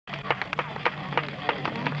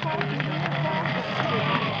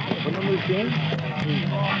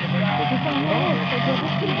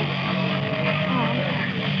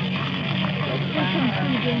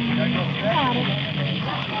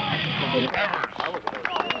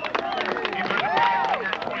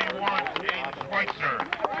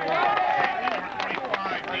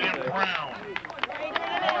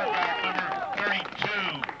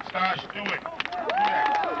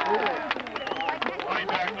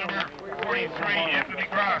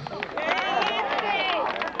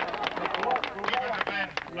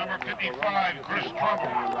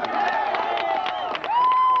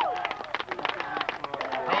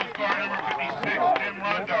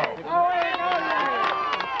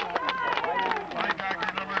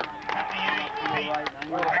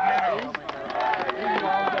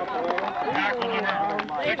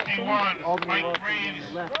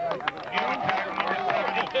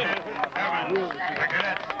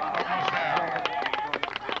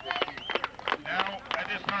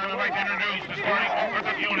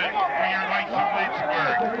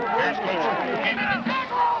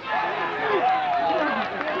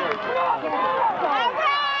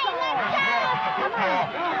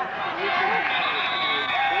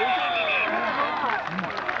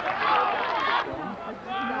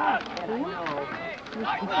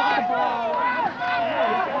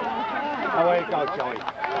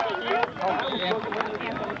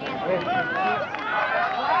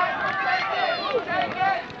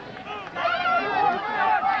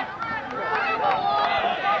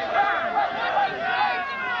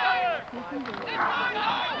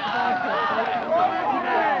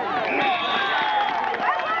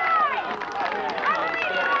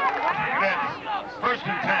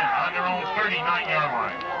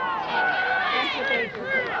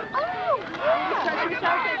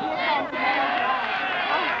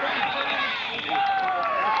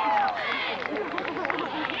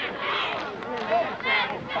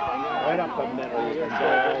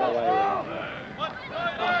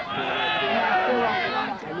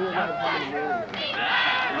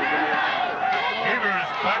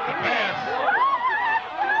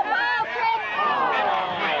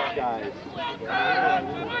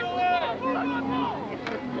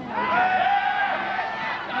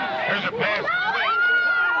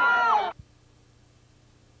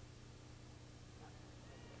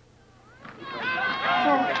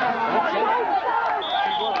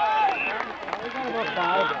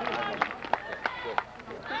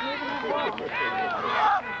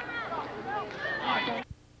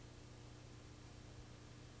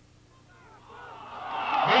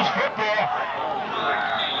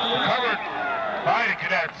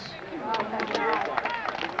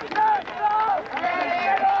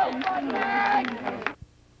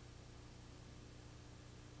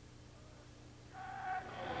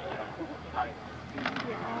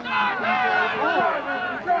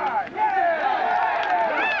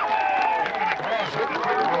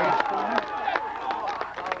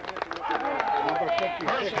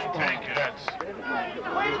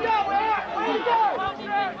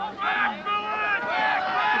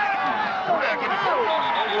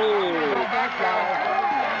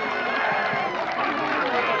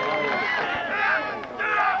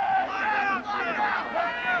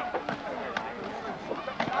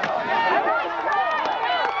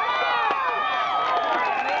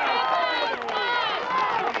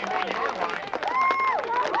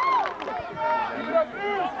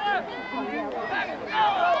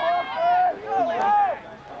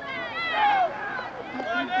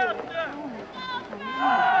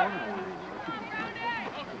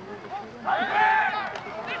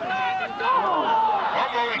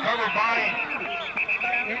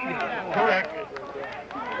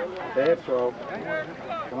Bad throw.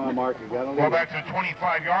 Come on, Mark, you got to leave. Go back to the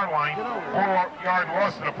 25-yard line. 4-yard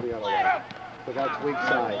loss to the The other way. So that's weak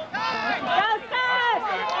side.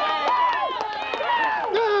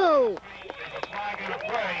 No!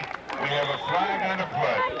 We have a flag on the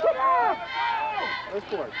play. Let's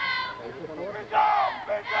for it. Big go!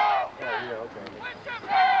 Big go! Oh, yeah, okay.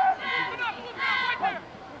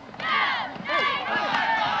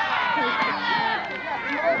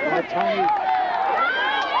 That tiny.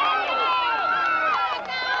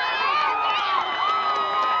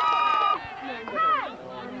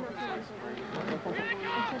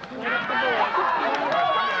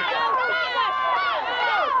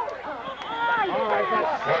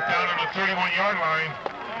 Brought down on the 31-yard line.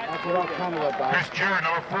 That's what I'm coming with, Bob. Chris Jarrett,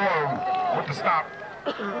 number 4, with the stop.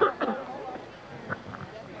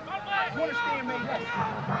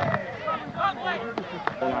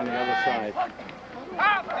 One on the other side.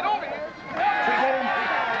 Get over here.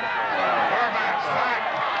 Quarterback sack.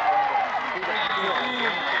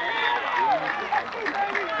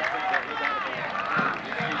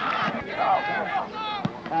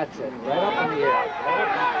 That's it. Right up in the air.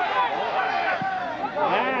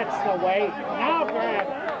 That's the way. Now grab.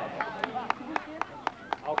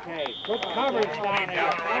 Okay, good coverage down there.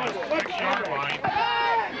 Down around the 6-yard line.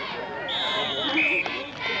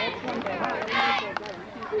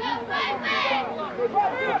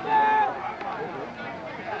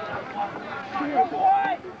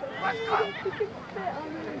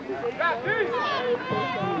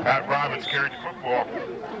 Pat Robbins carried the football.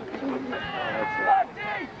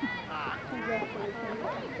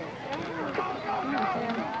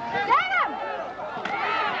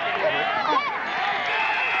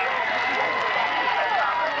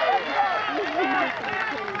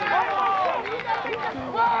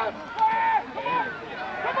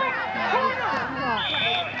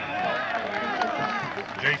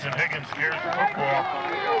 Jason Higgins carries the football.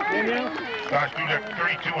 Starts through that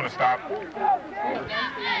 32 on a stop.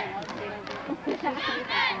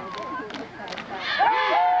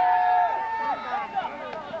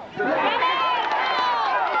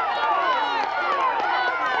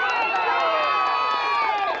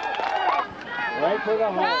 Right for the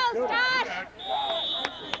hole.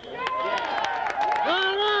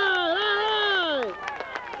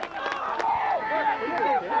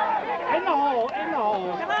 In the hole, in the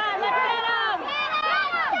hole. Come on, let's get him!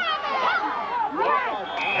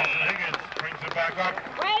 Jason Higgins brings it back up.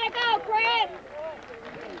 Way to go, Chris!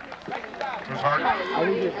 Chris Hart. I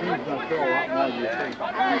think this team's going to throw a lot more than you think.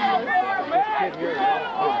 This kid here is right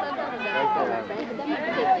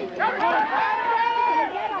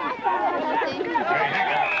Jay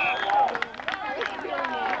Higgins.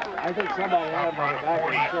 I think somebody had him on the back of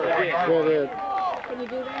the shirt. Yard Sure line. did. Can you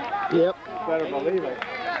do that? Yep. Better believe it.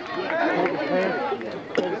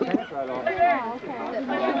 Take his pants right off. Oh, okay.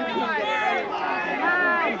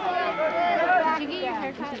 Did you get your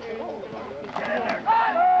haircut?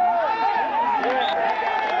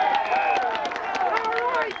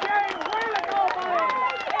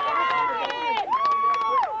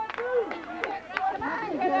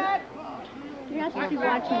 You're not supposed to be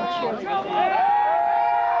watching the cheerleaders.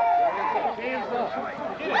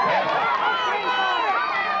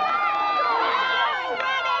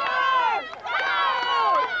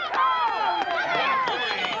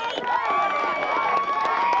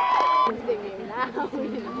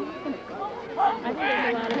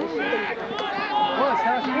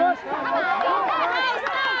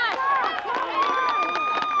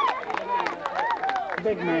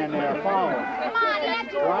 Big man there, follow. Come on,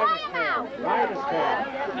 let's Right his tail. Right his tail.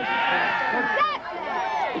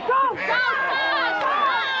 Go! Go!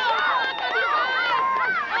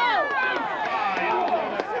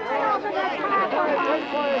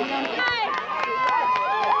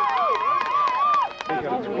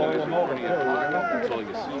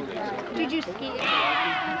 Did you ski?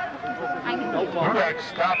 Ludak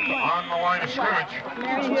stopped on the line of scrimmage.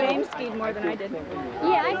 Marion James skied more than I did.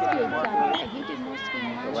 Yeah, I skied some. He did more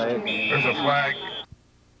skiing last year. There's a flag.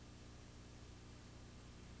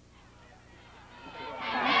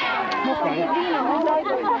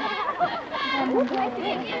 Ludak.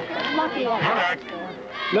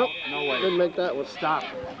 Nope. No way. Didn't make that one. Stop.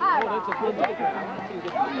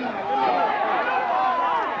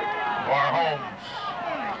 Bar Holmes.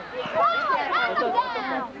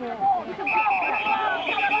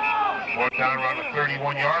 One down around the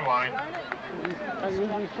 31-yard line. I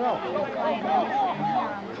usually throw.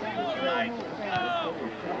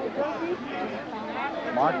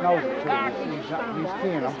 Mark knows it too. He's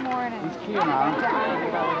keying him. He's keying on him.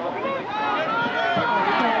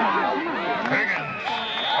 Higgins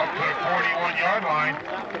up to the 41-yard line.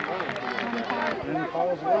 Then he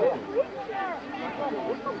follows it up.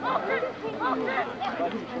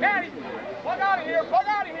 Daddy, plug out of here, plug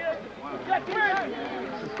out of here. Get through.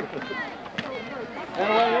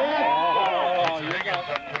 Higgins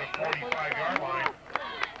up to the 45-yard line.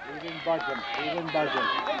 He didn't budge him. He didn't budge him.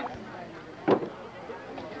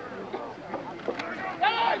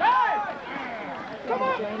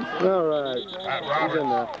 All right. Pat He's in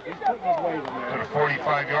Roberts there. He's putting his weight in to there. the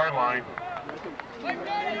 45-yard line.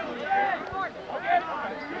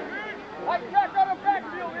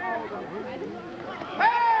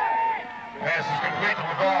 Pass is complete to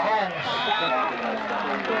LaSalle Holmes.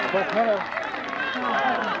 Quick hitter.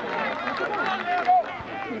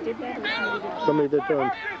 Somebody did to him.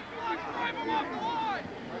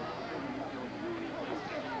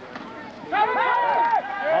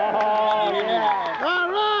 Oh, yeah. All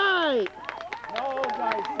right. No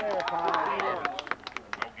dice there, Kyle.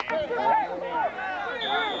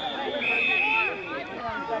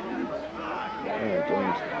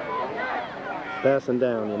 James. Passing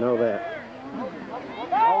down, you know that.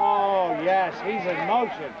 Oh, Oh, yes, he's in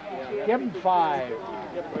motion. Give him 5.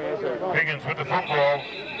 Higgins with the football.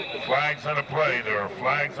 Flags on the play. There are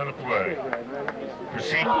flags on the play.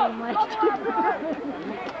 Proceed.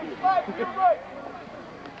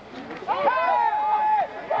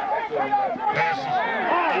 Passes.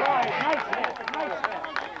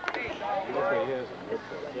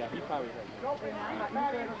 Yeah, he probably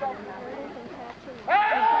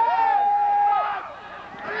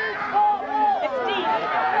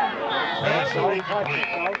Pass incomplete.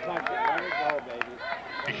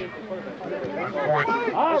 Fourth.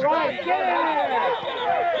 All right, get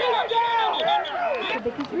it!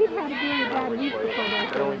 Because we've had a very bad week before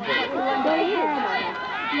that. They had,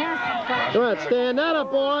 yes, Come on, stand that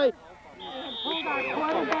up, boy. pulled our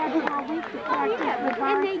quarterbacks all week to practice with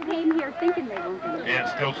And they came here thinking they weren't going to. And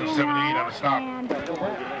still to 78 on the stop. And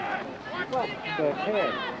The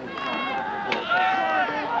head.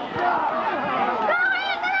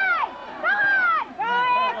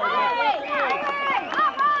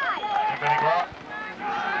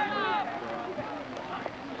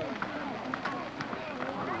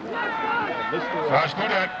 Stash, do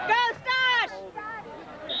that. Go, Stash!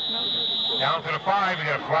 Down to the 5. We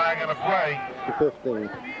got a flag on the play. 15.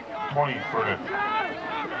 20 for the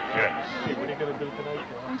Jets.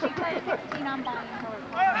 when she plays 15, I'm buying her.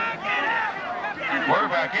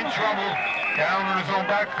 Quarterback in trouble. Down in his own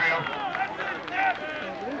backfield.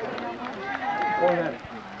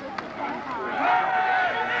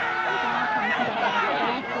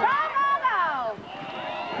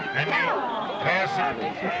 Indy, pass it.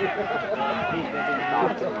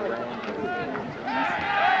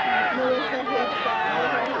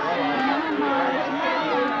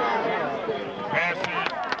 Pass it.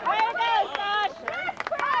 Way to go, Stash!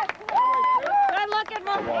 Good looking,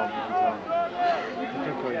 Mom.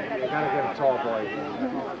 You gotta get a tall boy.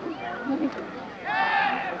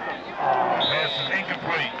 Pass is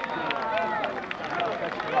incomplete.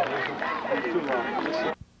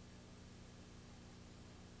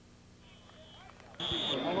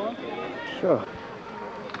 Sure.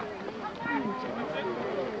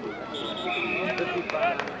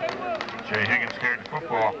 Jay Higgins carried the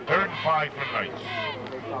football. 3rd and 5 for the Knights.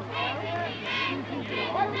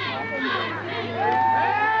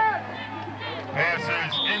 Pass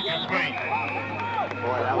is incomplete.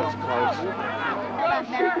 Boy, that was close.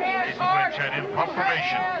 Incomplete, Chet in pump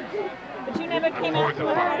formation. But you never came out 4th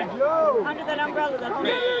and 5. under that umbrella that whole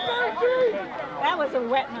night. That was a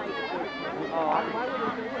wet night. All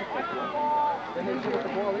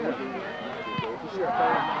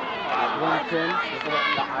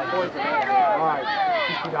right,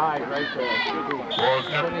 he died right there.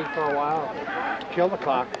 Sitting for a while. Kill the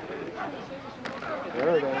clock.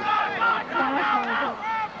 There it is.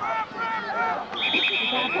 He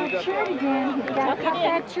got that shirt again. He's got to cut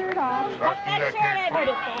that shirt off. Start to do That that shirt I kick. heard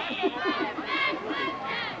it.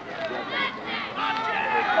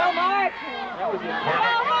 Go, Mark! Go, Mark!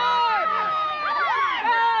 Go!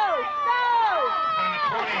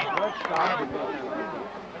 On the 20.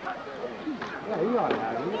 Yeah, he ought to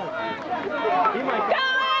have it. He might Go,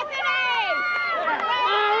 Anthony!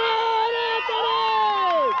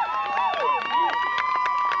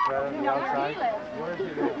 right on the outside. Where is he?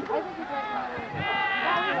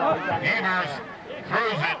 Evers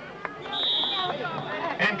throws it.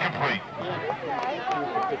 Incomplete.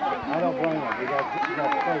 I don't blame him. He got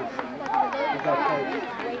face. He got face.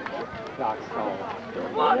 Doc stalled.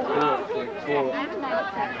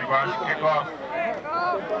 Rebound kickoff.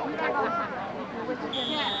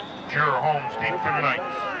 Juror Holmes deep for the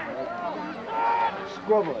Knights.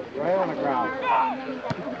 Scribble it right on the ground.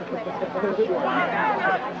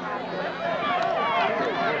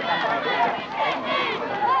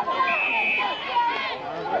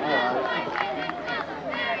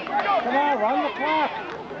 Come on, run the clock.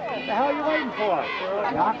 What the hell are you waiting for?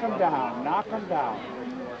 Knock him down. Knock him down.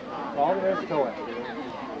 That's all there is to it.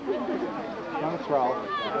 Gonna throw.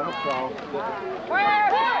 Gonna throw.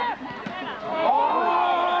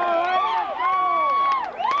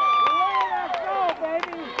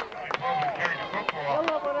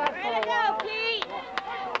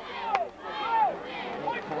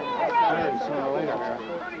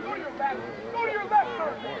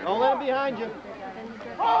 Don't let him behind you.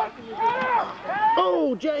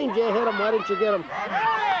 Oh, James, you hit him. Why didn't you get him?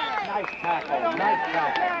 Nice tackle. Nice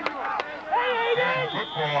tackle.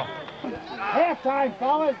 Football. Halftime,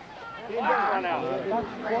 fellas. Run out.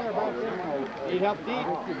 Need help deep.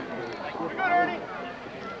 Good, Ernie.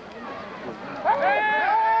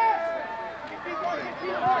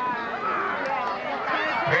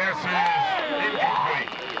 Passes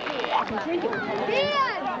incomplete.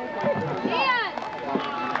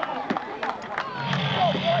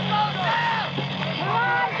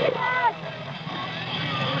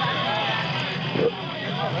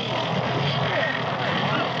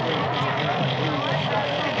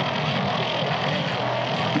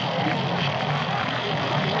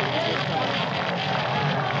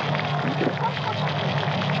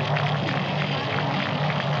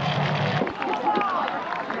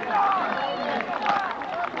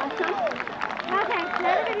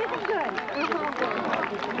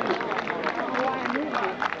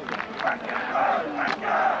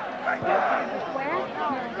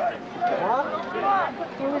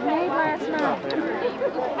 It was made last night.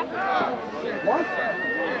 What?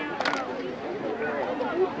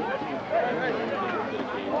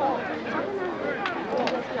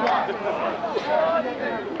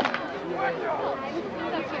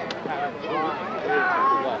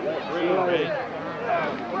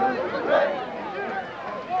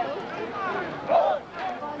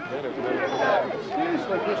 Seems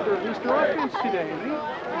like Mr. Offense today, isn't he?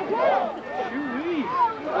 Shoo-wee.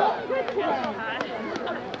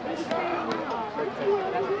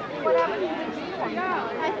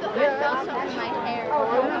 I felt something in my hair. I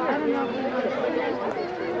don't know if you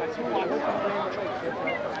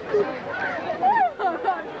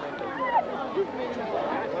This is like,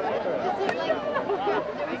 there was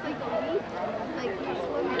like a week, like you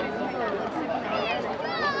swimming and I got like sick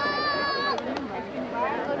in my hair.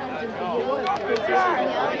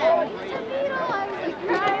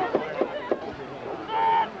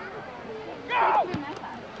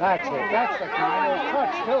 That's it. That's the kind of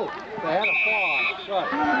touch, too. They had a fall. Good.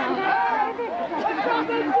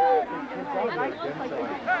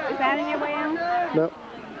 Is that in your way out? No.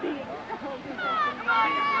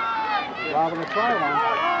 Robin will try one.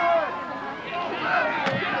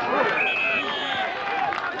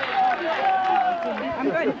 I'm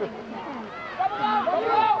good.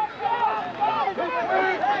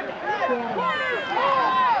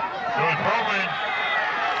 Joey Pullman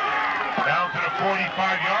down to the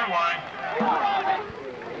 45-yard line.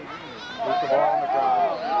 Put the ball on the ground.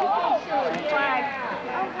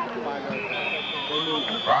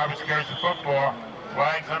 Roberts carries the football.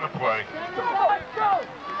 Flags on the play.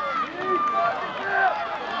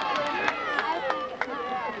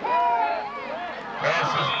 Pass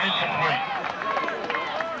is incomplete.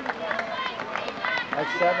 That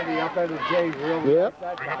 70 up at the J's really. Yep.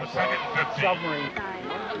 Bring up a second and 15. Submarine.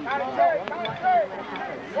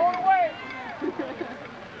 Going away.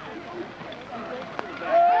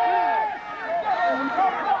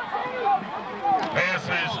 Pass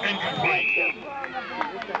is incomplete.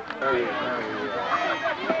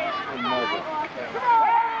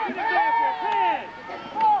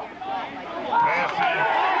 Pass is...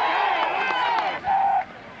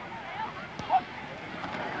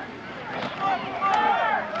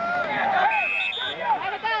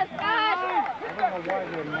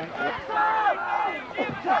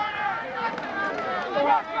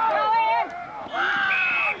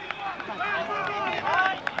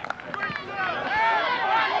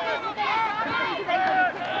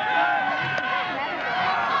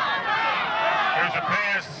 There's a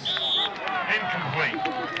pass incomplete.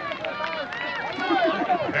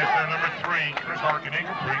 Pass number 3, Chris Harkin,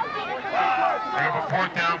 incomplete. Bring up a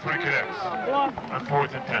 4th down for the Cadets on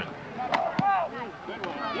 4th and 10.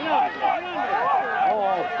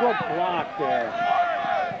 Oh, good block there.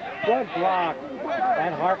 Good block.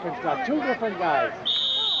 And Harkin's got 2 different guys.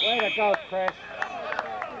 Way to go, Chris.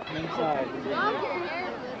 Inside.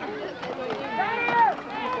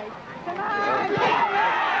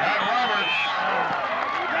 Matt Roberts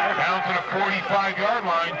down to the 45-yard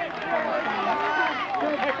line.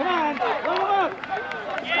 Hey, come on. Let him up.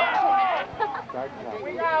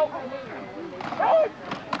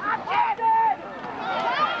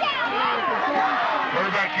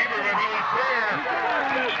 Quarterback keeper by Billy Fair.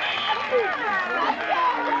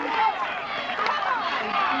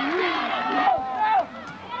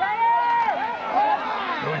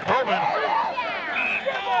 Billy Pullman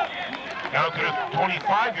down to the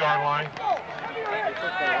 25-yard line.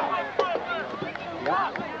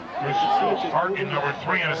 Chris Harkin, number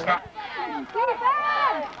 3, and a stop.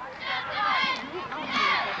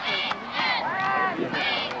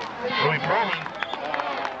 Billy Pullman.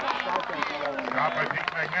 Stopped by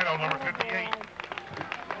Pete Magneto, number 58.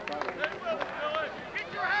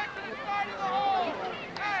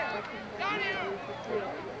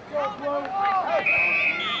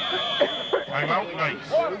 Timeout,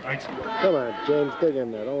 Knights. Come on, James, dig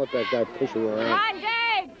in there. Don't let that guy push you around. Come on,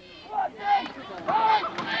 James!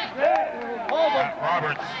 Matt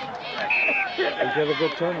Roberts. He's got a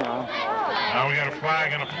good turnaround. Now we got a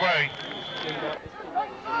flag and a play.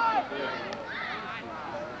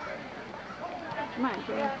 Come on,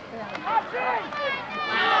 James.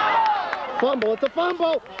 Fumble, it's a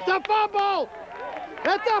fumble! It's a fumble!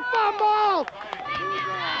 It's a fumble!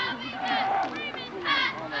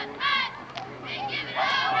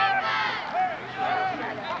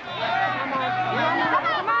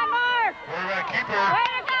 Come on, Mark! Quarterback keeper. Way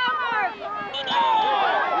to go, Mark!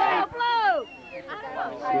 Blue!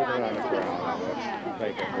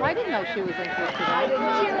 I didn't know she was interested.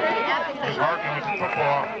 He's Harkin with the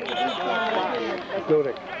football.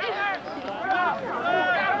 Dudek.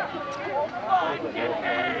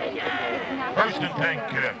 First and 10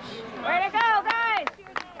 kids. Way to go, guys!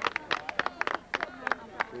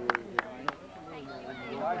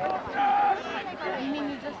 You mean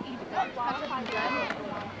you just eat the special bread?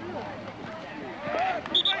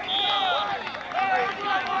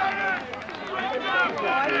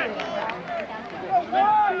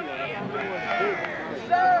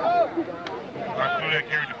 Mark Dudek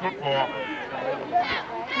carried the football.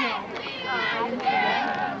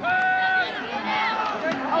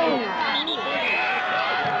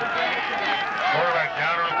 Quarterback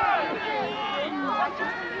down.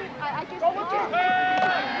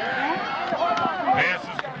 Pass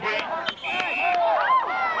is complete.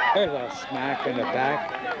 There's a smack in the back.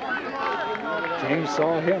 James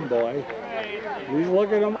saw him, boy. He's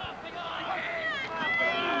looking at him.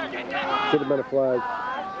 Should have been a flag.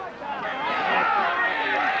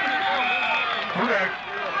 Correct.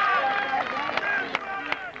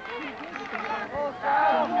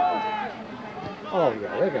 Oh,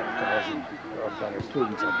 yeah, they got 1,000 better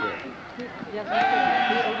students up here.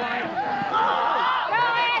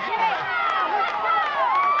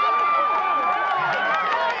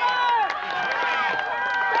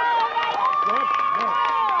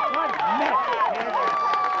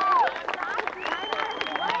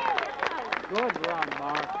 Good run,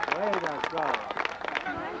 Mark. Way to go.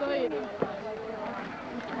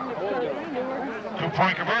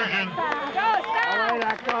 2-point conversion. Oh, way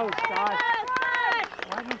to go, Scott.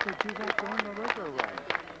 Why don't they do that going the river way?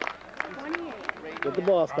 Get the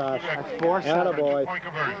ball, Stosh. That's 4-7. Attaboy. 2-point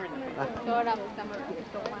conversion.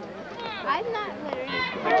 I'm not literally.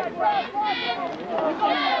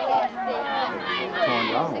 Torn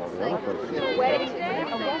down over the other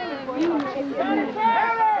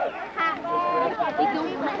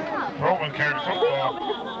Roman carried the football.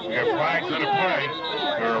 We have flags on the play.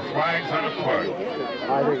 There are flags on the play.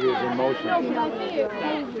 I think he's in motion.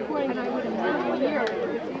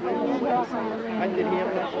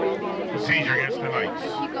 Procedure against the Knights. You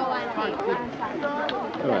go on tape.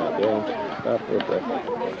 All right, Dan. Stop with that.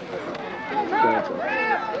 Pat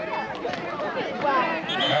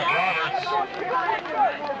Roberts.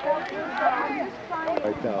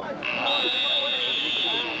 Right now.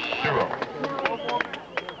 0.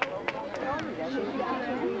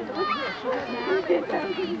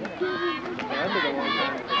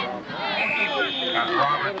 Pat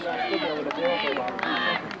Roberts.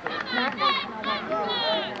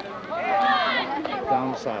 Down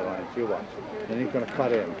the sideline, if you watch. Then he's going to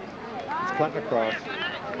cut in. He's cutting across.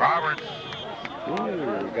 Roberts. Ooh,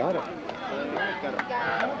 got it.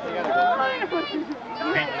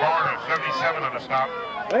 Pete Garner, 77 on the stop.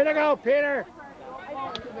 Way to go, Peter!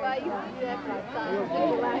 Well, you can do that for the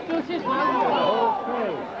Okay,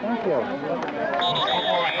 thank you.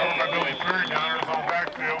 Football recovered by Billy Fury down in his own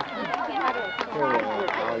backfield. Here, you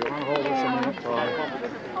want to hold this a minute, Todd?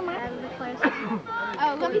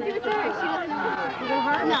 Oh, let me do it to her. She doesn't know.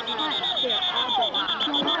 No,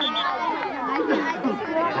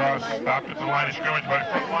 Cross stopped at the line of scrimmage by the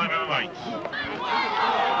front line of the Knights.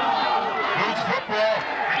 Loose football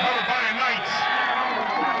recovered by the Knights.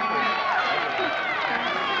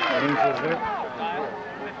 James was there.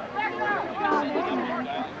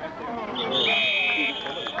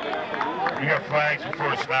 We got flags before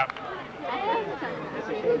the snap.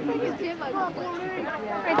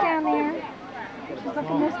 Right down there. She's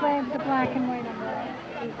looking this way with the black and white on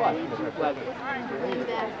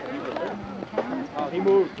He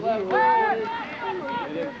moved. He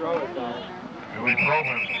didn't throw it, though. Billy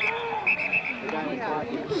Probin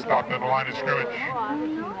stopped at the line of scrimmage.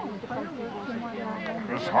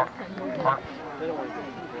 Chris Hart.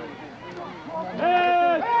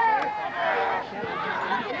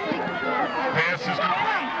 Pass is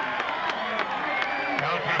complete.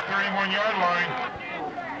 Down to the 31-yard line.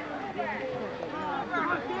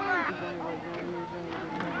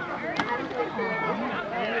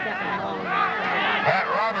 Pat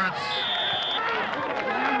Roberts.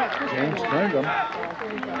 James turned him.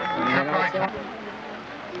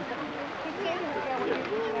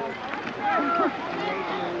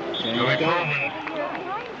 Billy Probin.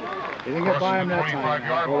 He didn't get by him that time.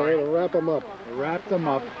 25-yard Well, line. it'll wrap him up. Wrapped him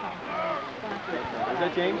up. Is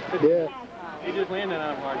that James? Yeah. He just landed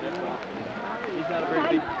on him hard, that's all. He's not a very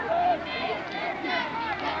big...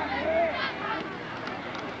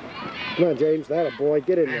 Come on, James. That a boy.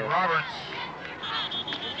 Get in Dave there. Roberts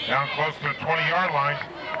down close to the 20-yard line.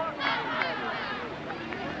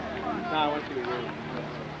 No, I want you to win.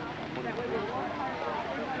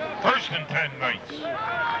 First and 10 Knights.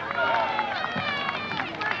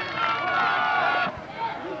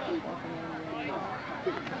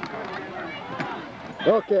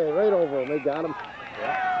 Okay, right over him. They got him.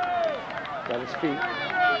 Got his feet.